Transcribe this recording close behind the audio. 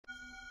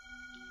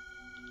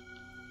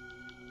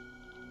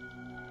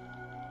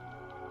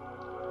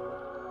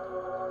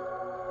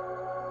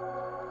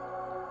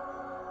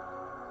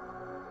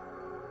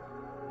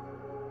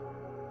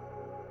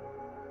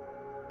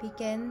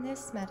Begin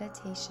this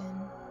meditation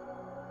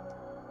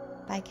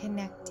by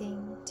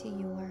connecting to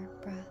your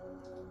breath.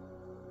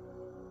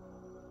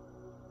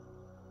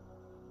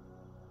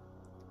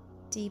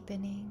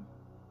 Deepening,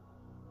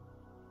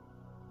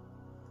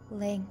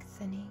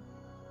 lengthening,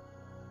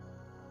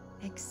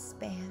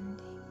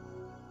 expanding.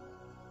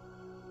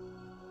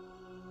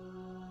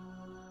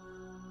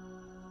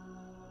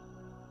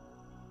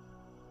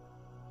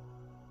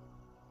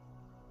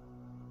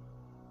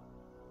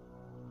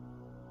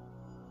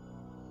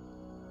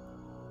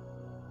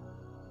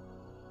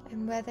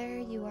 And whether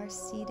you are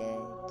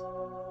seated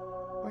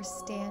or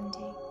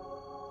standing,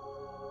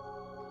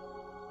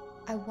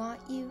 I want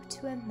you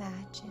to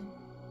imagine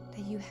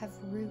that you have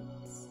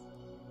roots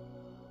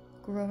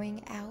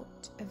growing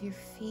out of your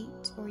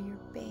feet or your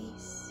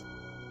base.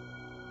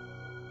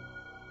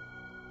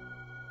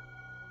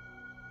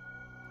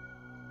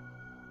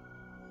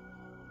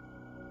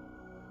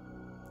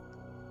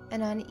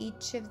 And on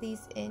each of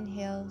these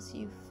inhales,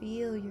 you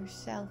feel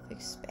yourself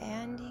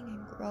expanding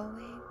and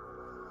growing.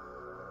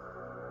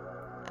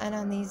 And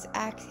on these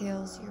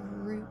exhales, your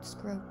roots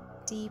grow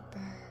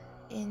deeper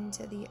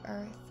into the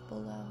earth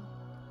below,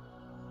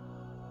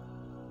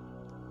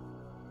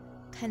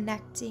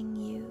 connecting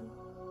you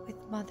with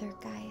Mother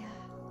Gaia.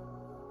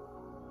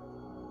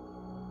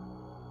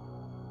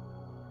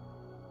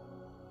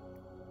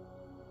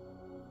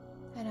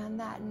 And on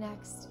that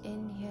next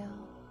inhale,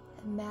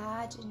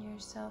 imagine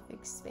yourself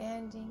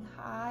expanding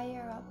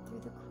higher up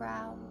through the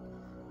crown,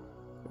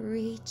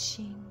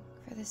 reaching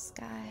for the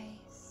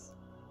skies.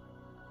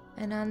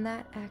 And on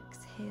that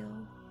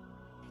exhale,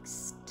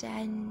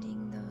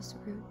 extending those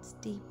roots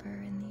deeper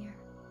in the earth.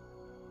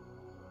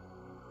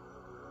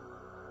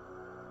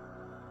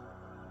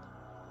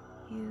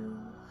 You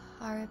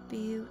are a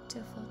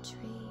beautiful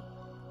tree,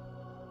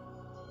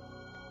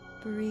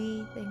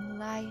 breathing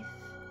life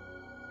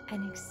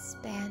and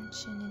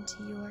expansion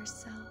into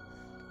yourself.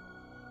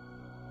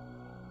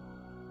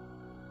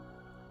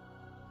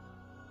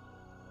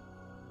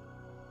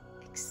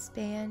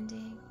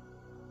 Expanding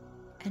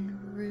and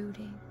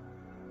rooting.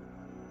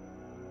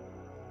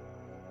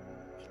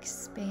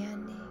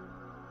 Expanding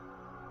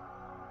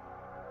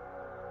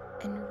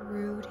and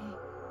rooting.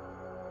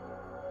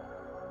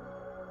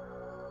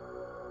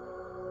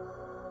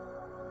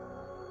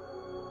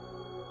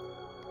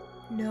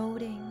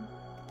 Noting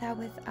that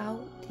without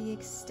the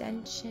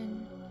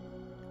extension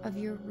of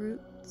your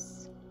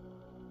roots,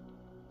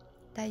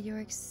 that your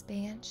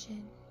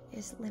expansion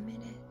is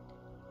limited.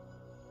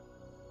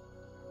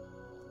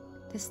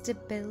 The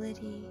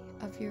stability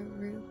of your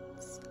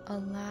roots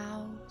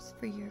allows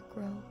for your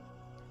growth,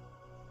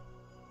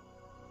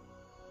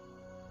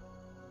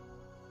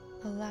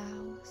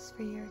 allows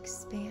for your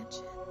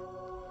expansion,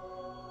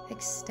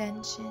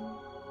 extension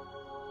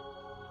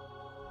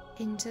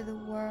into the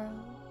world,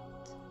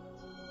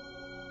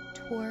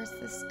 towards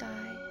the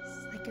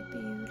skies like a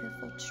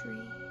beautiful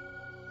tree.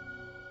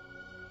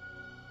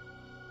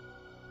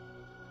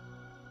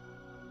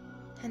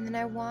 And then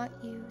I want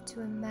you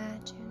to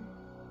imagine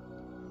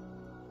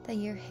that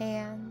your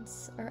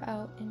hands are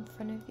out in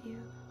front of you,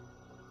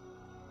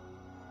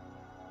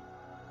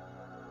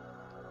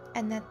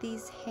 and that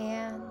these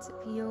hands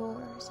of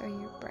yours are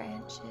your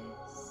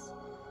branches.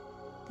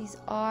 These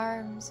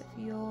arms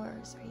of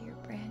yours are your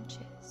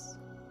branches.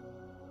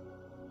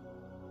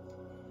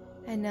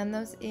 And on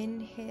those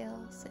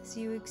inhales, as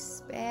you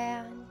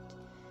expand,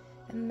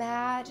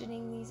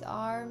 imagining these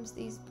arms,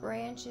 these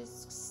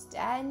branches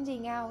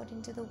extending out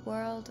into the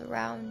world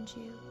around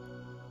you.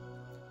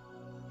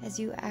 As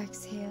you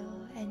exhale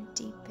and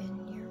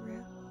deepen your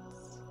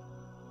roots.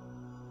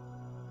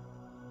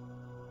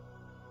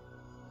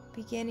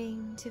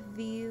 Beginning to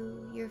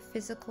view your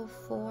physical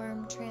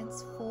form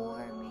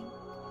transforming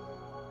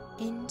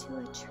into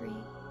a tree,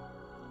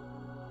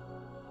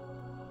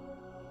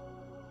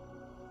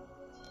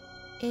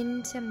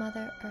 into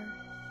Mother Earth.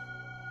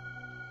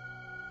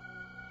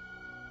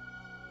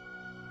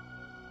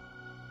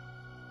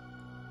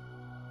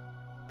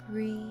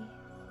 Breathe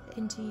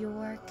into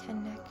your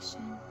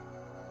connection,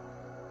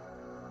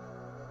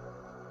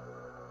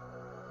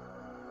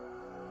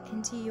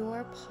 into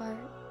your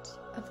part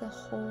of the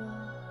whole,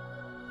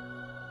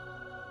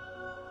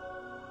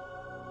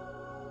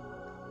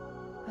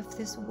 of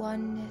this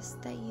oneness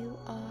that you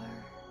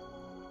are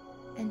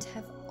and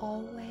have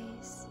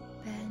always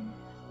been.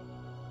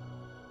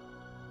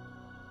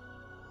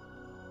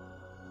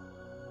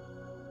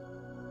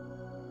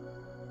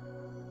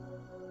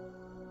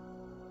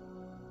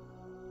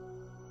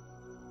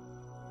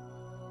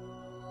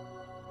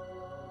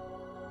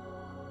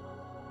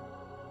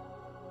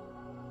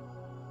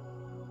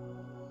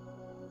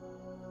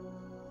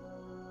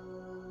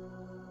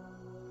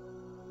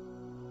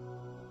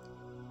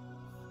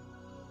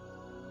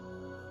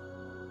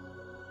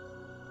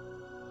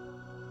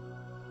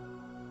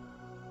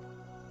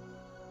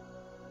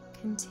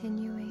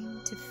 Continuing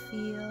to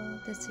feel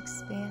this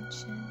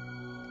expansion,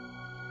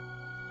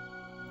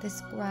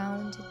 this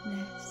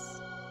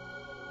groundedness,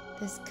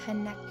 this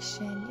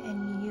connection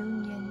and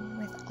union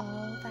with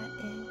all that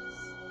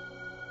is.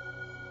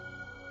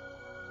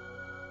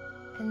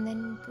 and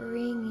then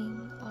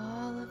bringing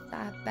all of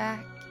that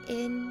back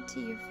into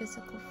your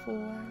physical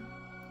form,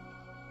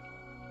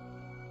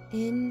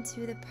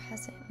 into the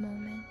present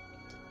moment,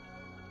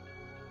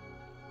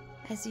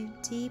 as you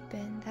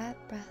deepen that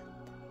breath,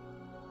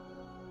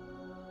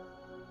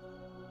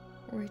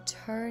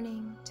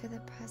 returning to the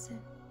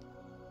present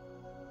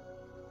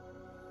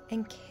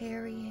and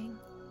carrying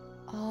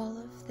all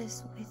of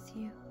this with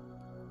you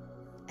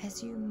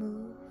as you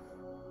move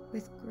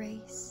with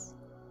grace,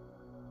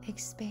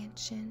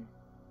 expansion,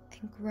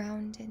 and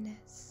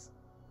groundedness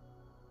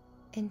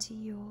into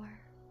your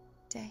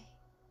day.